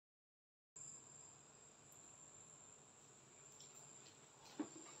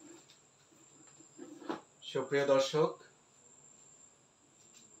সুপ্রিয় দর্শক,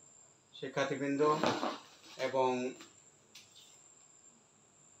 শিক্ষার্থীবৃন্দ এবং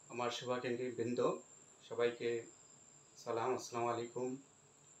আমার শুভাকাঙ্ক্ষীবৃন্দ, সবাইকে সালাম, আসসালামু আলাইকুম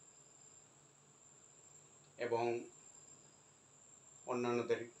এবং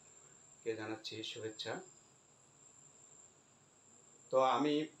অন্যান্যদেরকে জানাচ্ছি শুভেচ্ছা। তো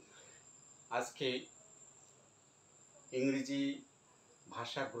আমি আজকে ইংরেজি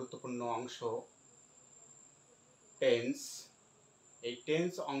ভাষার গুরুত্বপূর্ণ অংশ টেন্স, এই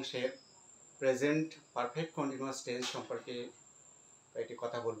টেন্স অংশের প্রেজেন্ট পারফেক্ট কন্টিনিউয়াস টেন্স সম্পর্কে একটি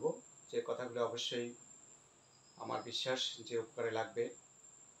কথা বলবো, যে কথাগুলো অবশ্যই আমার বিশ্বাস যে উপকারে লাগবে।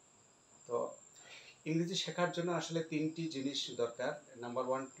 তো ইংরেজি শেখার জন্য আসলে তিনটি জিনিস দরকার। নাম্বার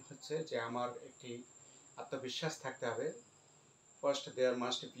ওয়ান হচ্ছে যে আমার একটি আত্মবিশ্বাস থাকতে হবে। First, there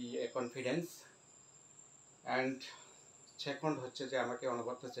must B A confidence, and second হচ্ছে যে আমাকে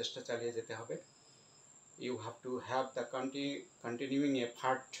অনবরত চেষ্টা চালিয়ে যেতে হবে। You have to have the continuing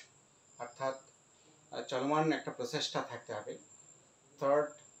effort, অর্থাৎ চলমান একটা প্রচেষ্টা থাকতে হবে। Third,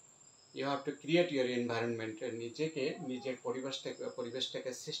 you have to create your environment, নিজের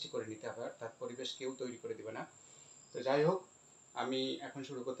পরিবেশটাকে সৃষ্টি করে নিতে হবে, অর্থাৎ পরিবেশ কেউ তৈরি করে দেবে না। তো যাই হোক, আমি এখন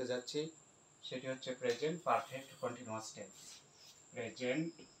শুরু করতে যাচ্ছি। সেটি হচ্ছে present perfect continuous tense.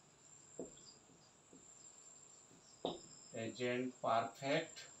 Present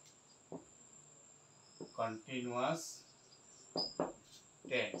perfect continuous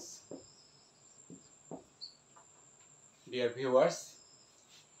tense. Dear viewers,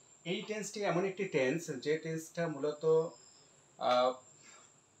 এই টেন্সটি এমন একটি টেন্স যে টেন্সটা মূলত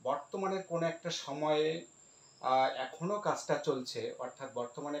বর্তমানের কোনো একটা সময়ে এখনো কাজটা চলছে, অর্থাৎ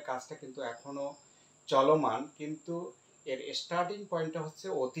বর্তমানে কাজটা কিন্তু এখনো চলমান, কিন্তু এর স্টার্টিং পয়েন্টটা হচ্ছে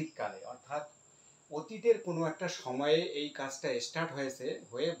অতীতকালে, অর্থাৎ অতীতের কোনো একটা সময়ে এই কাজটা স্টার্ট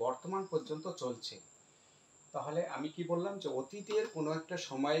হয়ে বর্তমান পর্যন্ত চলছে। তাহলে আমি কি বললাম, যে অতীতের কোনো একটা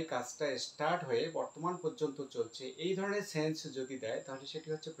সময়ে কাজটা স্টার্ট হয়ে বর্তমান পর্যন্ত চলছে, এই ধরনের সেন্স যদি দেয় তাহলে সেটি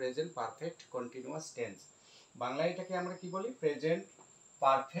হচ্ছে প্রেজেন্ট পারফেক্ট কন্টিনিউয়াস টেন্স। বাংলায় এটাকে আমরা কি বলি? প্রেজেন্ট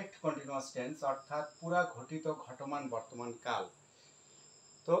পারফেক্ট কন্টিনিউয়াস টেন্স, অর্থাৎ পুরা ঘটিত ঘটমান বর্তমান কাল।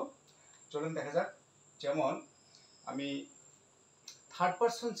 তো চলুন দেখা যাক। যেমন আমি থার্ড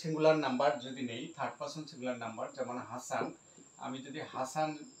পারসন সিঙ্গুলার নাম্বার যদি নেই, থার্ড পারসন সিঙ্গুলার নাম্বার যেমন হাসান, আমি যদি হাসান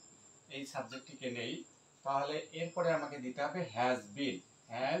এই সাবজেক্টটিকে নেই, তাহলে এরপরে আমাকে দিতে হবে has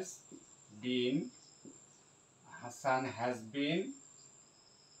been. Hasan has been.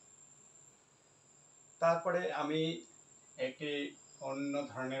 তারপরে আমি একটি অন্য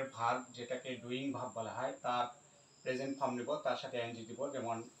ধরনের ভার্ব, যেটাকে ডুইং ভার্ব বলা হয়, তার প্রেজেন্ট ফর্ম নেব, তার সাথে আইএনজি দিব।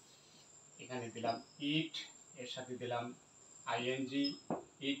 যেমন এখানে দিলাম ইট, এর সাথে দিলাম ING,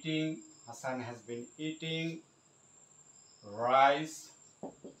 eating, Hasan has been eating rice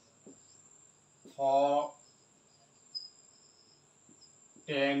for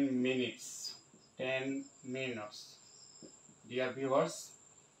 10 minutes. Dear viewers,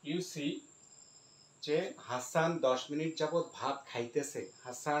 you see যে হাসান 10 মিনিট যাবত ভাত খাইতেছে।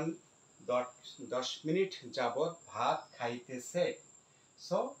 হাসান 10 মিনিট যাবত ভাত খাইতেছে।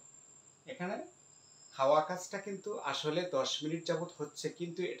 সো এখানে খাওয়া কাজটা কিন্তু আসলে 10 মিনিট যাবত হচ্ছে,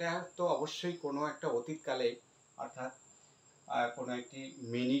 কিন্তু এটা তো অবশ্যই কোনো একটা অতীতকালে, অর্থাৎ কোনো একটি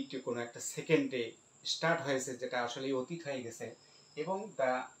মিনিট, কোনো একটা সেকেন্ডে স্টার্ট হয়েছে, যেটা আসলে অতীত হয়ে গেছে, এবং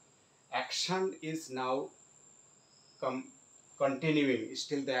the action is now continuing,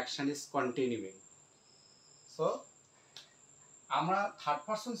 still the action is continuing. So আমরা থার্ড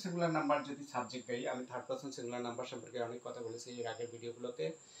পারসন সিঙ্গুলার নাম্বার যদি সাবজেক্ট দেই, আমি থার্ড পারসন সিঙ্গুলার নাম্বার সম্পর্কে অনেক কথা বলেছি এর আগের ভিডিওগুলোতে,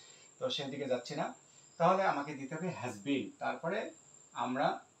 তো সেদিকে যাচ্ছি না। তাহলে আমাকে দিতে হবে হ্যাজ বিন, তারপরে আমরা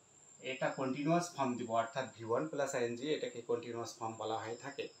এটা কন্টিনিউয়াস ফর্ম দিব, অর্থাৎ V1 প্লাস আইএনজি, এটাকে কন্টিনিউয়াস ফর্ম বলা হয়ে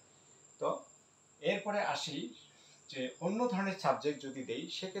থাকে। তো এরপরে আসি যে অন্য ধরনের সাবজেক্ট যদি দেই,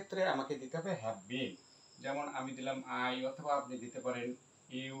 সেক্ষেত্রে আমাকে দিতে হবে হ্যাভ বিন। যেমন আমি দিলাম আই, অথবা আপনি দিতে পারেন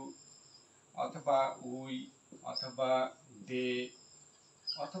ইউ, অথবা উই, অথবা দে,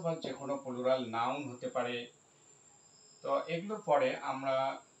 অথবা যে কোনো প্লুরাল নাউন হতে পারে। তো এগুলোর পরে আমরা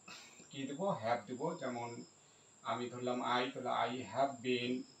কি দেব? হ্যাভ দেব। যেমন আমি ধরলাম আই, তাহলে আই হ্যাভ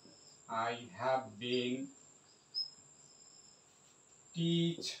বিন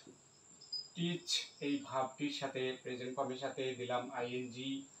টিচ। এই ভার্বটির সাথে প্রেজেন্ট ফর্মের সাথে দিলাম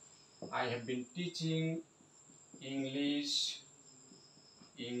ING. I have been teaching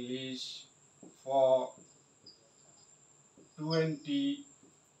English for 20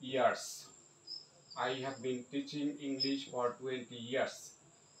 years. I have been teaching English for 20 years.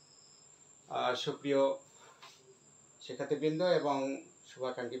 সুপ্রিয় শিক্ষার্থীবৃন্দ এবং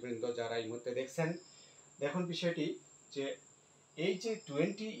শুভাকাঙ্ক্ষীবৃন্দ যারা এই মুহূর্তে দেখছেন, দেখুন বিষয়টি যে এই যে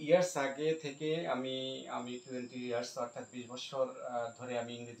 20 ইয়ার্স আগে থেকে আমি আমি 20 ইয়ার্স অর্থাৎ 20 বছর ধরে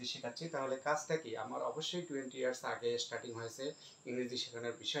আমি ইংরেজি শেখাচ্ছি, তাহলে কাজটা কি? আমার অবশ্যই 20 ইয়ার্স আগে স্টার্টিং হয়েছে ইংরেজি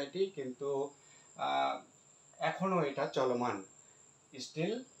শেখানোর বিষয়টি, কিন্তু এখনও এটা চলমান।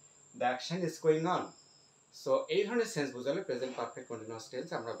 Still the action is going on. So এই ধরনের সেন্স বোঝালে প্রেজেন্ট পারফেক্ট কন্টিনিউয়াস টেন্স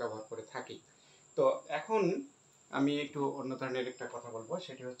আমরা ব্যবহার করে থাকি। তো এখন আমি একটু অন্য ধরনের একটা কথা বলবো,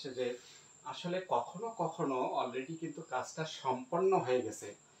 সেটি হচ্ছে যে আসলে কখনো কখনো অলরেডি কিন্তু কাজটা সম্পন্ন হয়ে গেছে,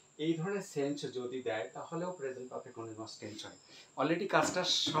 এই ধরনের সেন্স যদি দেয় তাহলেও প্রেজেন্ট পারফেক্ট কন্টিনিউয়াস টেন্স হয়। অলরেডি কাজটা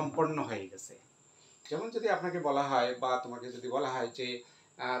সম্পন্ন হয়ে গেছে। যেমন যদি আপনাকে বলা হয় বা তোমাকে যদি বলা হয় যে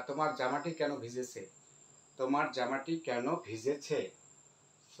তোমার জামাটি কেন ভিজেছে, তোমার জামাটি কেন ভিজেছে।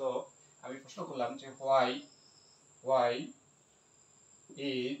 সো আমি প্রশ্ন করলাম যে why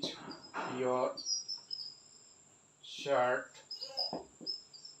is your shirt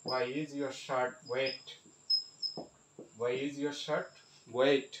Why is your shirt wet? Why is your shirt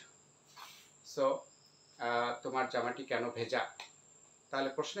wet? So, তোমার জামাটি কেন ভেজা? তাহলে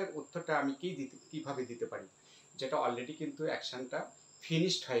প্রশ্নের উত্তরটা আমি কিভাবে দিতে পারি, যেটা অলরেডি কিন্তু অ্যাকশনটা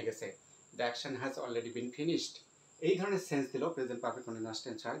ফিনিশড হয়ে গেছে। The action has already been finished. এই ধরনের সেন্স দিলেও প্রেজেন্ট পারফেক্ট কন্টিনিউয়াস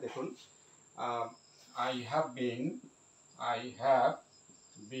টেন্স হয়। দেখুন, I have been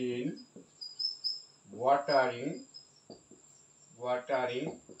watering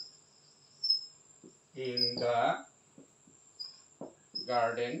in the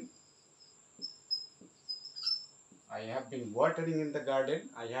garden. I have been watering in the garden.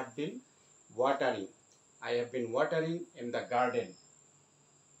 I have been watering in the garden.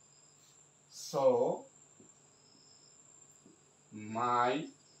 So my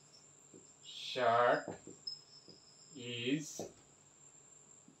shirt is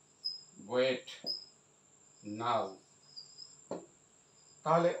wet now.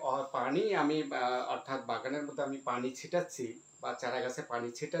 তাহলে পানি আমি অর্থাৎ বাগানের মধ্যে আমি পানি ছিটাচ্ছি বা চারা গাছে পানি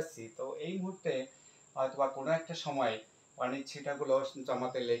ছিটাচ্ছি, তো এই মুহূর্তে হয়তোবা কোনো একটা সময় পানির ছিটাগুলো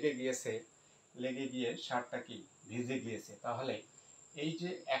জমাতে লেগে গিয়ে শার্টটা কি ভিজে গিয়েছে। তাহলে এই যে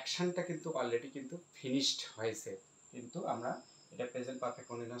অ্যাকশনটা কিন্তু অলরেডি কিন্তু ফিনিশড হয়েছে, কিন্তু আমরা এটা প্রেজেন্ট পারফেক্ট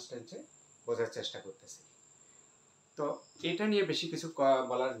কন্টিনিউয়াস টেন্সে বোঝার চেষ্টা করতেছি। তো এটা নিয়ে বেশি কিছু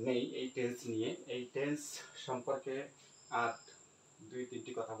বলার নেই। এই টেন্স নিয়ে, এই টেন্স সম্পর্কে আর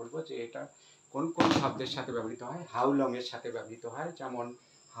 2-3টি কথা বলবো যে এটা কোন কোন শব্দের সাথে ব্যবহৃত হয়। হাউ লং এর সাথে ব্যবহৃত হয়, যেমন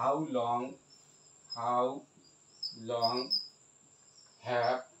how long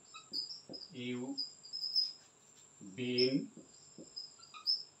have you been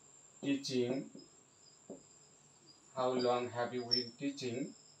teaching, how long have you been teaching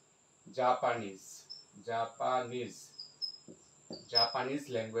Japanese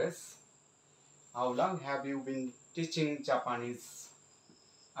language. How long have you been teaching Japanese?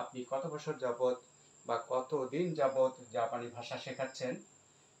 আপনি কত বছর যাবত বা কত দিন যাবত জাপানি ভাষা শেখাচ্ছেন।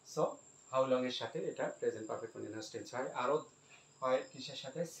 সো হাউ লং এর সাথে এটা প্রেজেন্ট পারফেক্ট কন্টিনিউয়াস টেন্স হয়। আরো হয় কিসের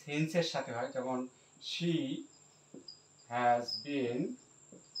সাথে? সিন্সের সাথে হয়, যেমন she has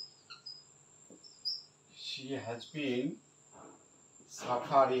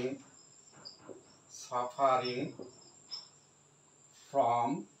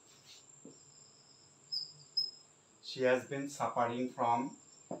been suffering from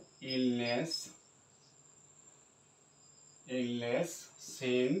illness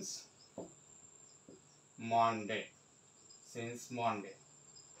since Monday.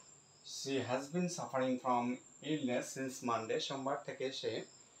 She has been suffering from illness since Monday. সোমবার থেকে সে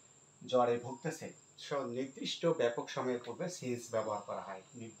জ্বরে ভুগতেছে। সো নির্দিষ্ট ব্যাপক সময়ের পূর্বে সিন্স ব্যবহার করা হয়।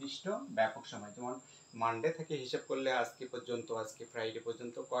 নির্দিষ্ট ব্যাপক সময়, যেমন মানডে থেকে হিসাব করলে আজকে ফ্রাইডে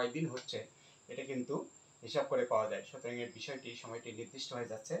পর্যন্ত কয়দিন হচ্ছে এটা কিন্তু হিসাব করে পাওয়া যায়। সুতরাং এর সময়টি নির্দিষ্ট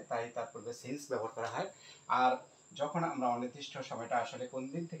হয়ে যাচ্ছে, তাই তার পূর্বে সিন্স ব্যবহার করা হয়। আর যখন আমরা অনির্দিষ্ট সময়টা আসলে কোন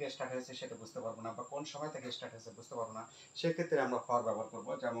দিন থেকে স্টার্ট হয়েছে সেটা বুঝতে পারবো না, বা কোন সময় থেকে স্টার্ট হয়েছে বুঝতে পারবো না, সেক্ষেত্রে আমরা ফর ব্যবহার করব।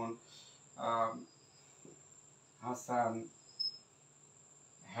 যেমন Hasan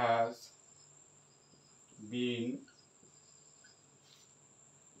has been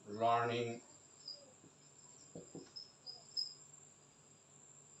learning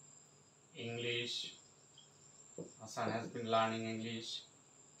English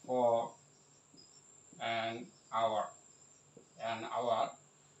for an hour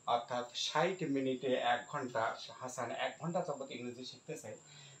অর্থাৎ 60 মিনিটে 1 ঘন্টা হাসান 1 ঘন্টা যাবত ইংরেজি শিখতেছে।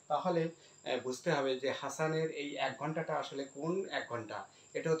 তাহলে বুঝতে হবে যে হাসানের এই 1 ঘন্টাটা আসলে কোন 1 ঘন্টা।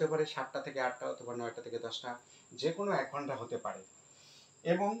 এটা হতে পারে 7টা থেকে 8টা অথবা 9টা থেকে 10টা, যে কোনো 1 ঘন্টা হতে পারে,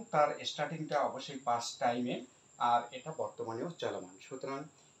 এবং তার স্টার্টিংটা অবশ্যই পাস্ট টাইমে, আর এটা বর্তমানেও চলমান। সুতরাং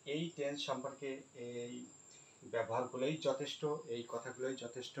এই টেন্স সম্পর্কে এই ব্যবহারগুলোই যথেষ্ট, এই কথাগুলোই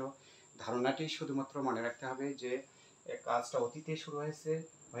যথেষ্ট। ধারণাটি শুধুমাত্র মনে রাখতে হবে যে এই কাজটা অতীতে শুরু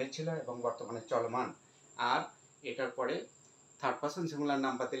হয়েছিল এবং বর্তমানে চলমান। আর এটার পরে থার্ড পারসন সিঙ্গুলার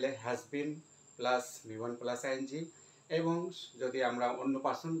নাম্বার দিলে has been plus V1 plus ING, এবং যদি আমরা অন্য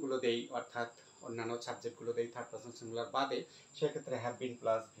পার্সনগুলো দেই অর্থাৎ অন্যান্য সাবজেক্টগুলো দেই থার্ড পারসন সিঙ্গুলার বাদে, সেক্ষেত্রে have been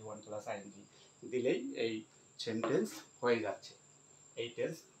plus V1 plus ING দিলেই এই সেন্টেন্স হয়ে যাচ্ছে, এই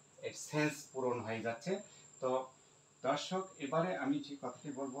টেন্স এর সেন্স পূরণ হয়ে যাচ্ছে। তো দর্শক, এবারে আমি যে কথাটি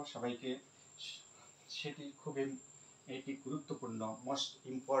বলবো সবাইকে, সেটি খুবই এটি গুরুত্বপূর্ণ, মোস্ট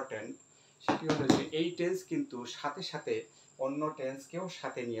ইম্পর্ট্যান্ট। সেটি হলো যে এই টেন্স কিন্তু সাথে সাথে অন্য টেন্সকেও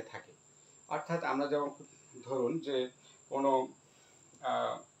সাথে নিয়ে থাকে। অর্থাৎ আমরা যেমন ধরুন যে কোনো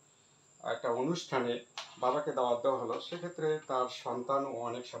একটা অনুষ্ঠানে বাবাকে দাওয়াত দেওয়া হলো, সেক্ষেত্রে তার সন্তানও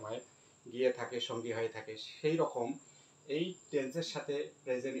অনেক সময় গিয়ে থাকে, সঙ্গী হয়ে থাকে। সেই রকম এই টেন্সের সাথে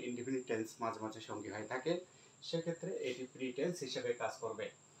প্রেজেন্ট ইনডিফিনিট টেন্স মাঝে মাঝে সঙ্গী হয়ে থাকে, সেক্ষেত্রে এটি প্রি টেন্স হিসেবে কাজ করবে।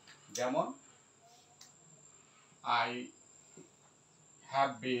 যেমন I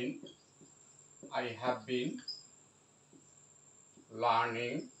have been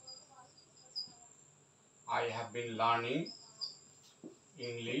learning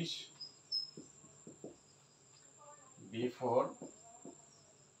English before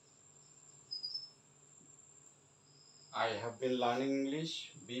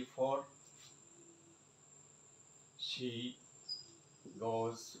she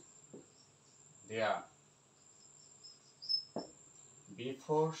goes there.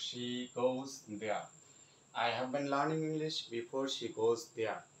 I have been learning English before she goes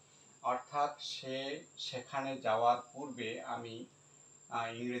there. অর্থাৎ সে সেখানে যাওয়ার পূর্বে আমি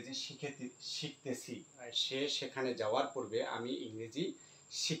ইংরেজি শিখতেছি। সে সেখানে যাওয়ার পূর্বে আমি ইংরেজি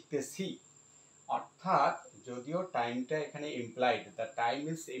শিখতেছি। অর্থাৎ যদিও টাইমটা এখানে implied, the time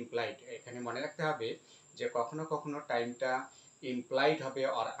is implied, এখানে মনে রাখতে হবে যে কখনো কখনো টাইমটা ইমপ্লাইড হবে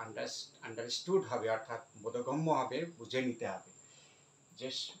আর আন্ডারস্টুড হবে, অর্থাৎ বোধগম্য হবে, বুঝে নিতে হবে যে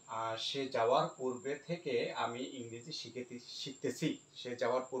সে যাওয়ার পূর্বে থেকে আমি ইংরেজি শিখতেছি। সে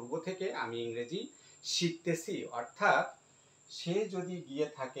যাওয়ার পূর্ব থেকে আমি ইংরেজি শিখতেছি। অর্থাৎ সে যদি গিয়ে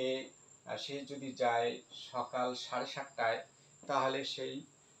থাকে, সে যদি যায় সকাল 7:30টায়, তাহলে সেই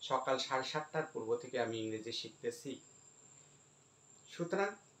সকাল 7:30টার পূর্ব থেকে আমি ইংরেজি শিখতেছি। সুতরাং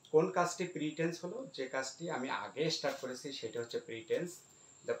কোন কাজটি প্রিটেন্স হলো? যে কাজটি আমি আগে স্টার্ট করেছি সেটা হচ্ছে pretence.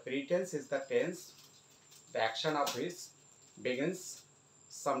 The pretence is the tense the action of which begins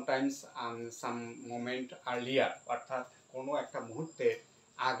sometimes some moment earlier. অর্থাৎ কোনো একটা মুহূর্তে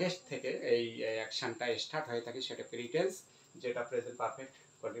আগে থেকে এই অ্যাকশনটা স্টার্ট হয়ে থাকে, সেটা প্রিটেন্স, যেটা প্রেজেন্ট পারফেক্ট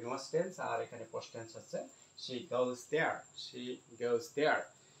কন্টিনিউয়াস টেন্স। আর এখানে পাস্ট টেন্স হচ্ছে she goes there.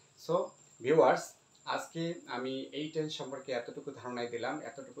 So viewers, আজকে আমি এই টেন্স সম্পর্কে এতটুকু ধারণাই দিলাম।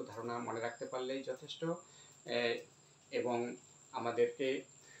 এতটুকু ধারণা মনে রাখতে পারলেই যথেষ্ট, এবং আমাদেরকে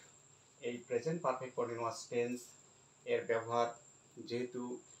এই প্রেজেন্ট পারফেক্ট কন্টিনিউয়াস টেন্স এর ব্যবহার যেহেতু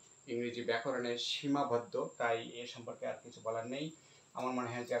ইংরেজি ব্যাকরণের সীমাবদ্ধ, তাই এ সম্পর্কে আর কিছু বলার নেই। আমার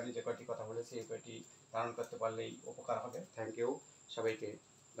মনে হয় যে আমি যে কয়টি কথা বলেছি এই কয়টি ধারণ করতে পারলেই উপকার হবে। থ্যাংক ইউ, সবাইকে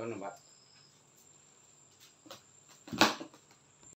ধন্যবাদ।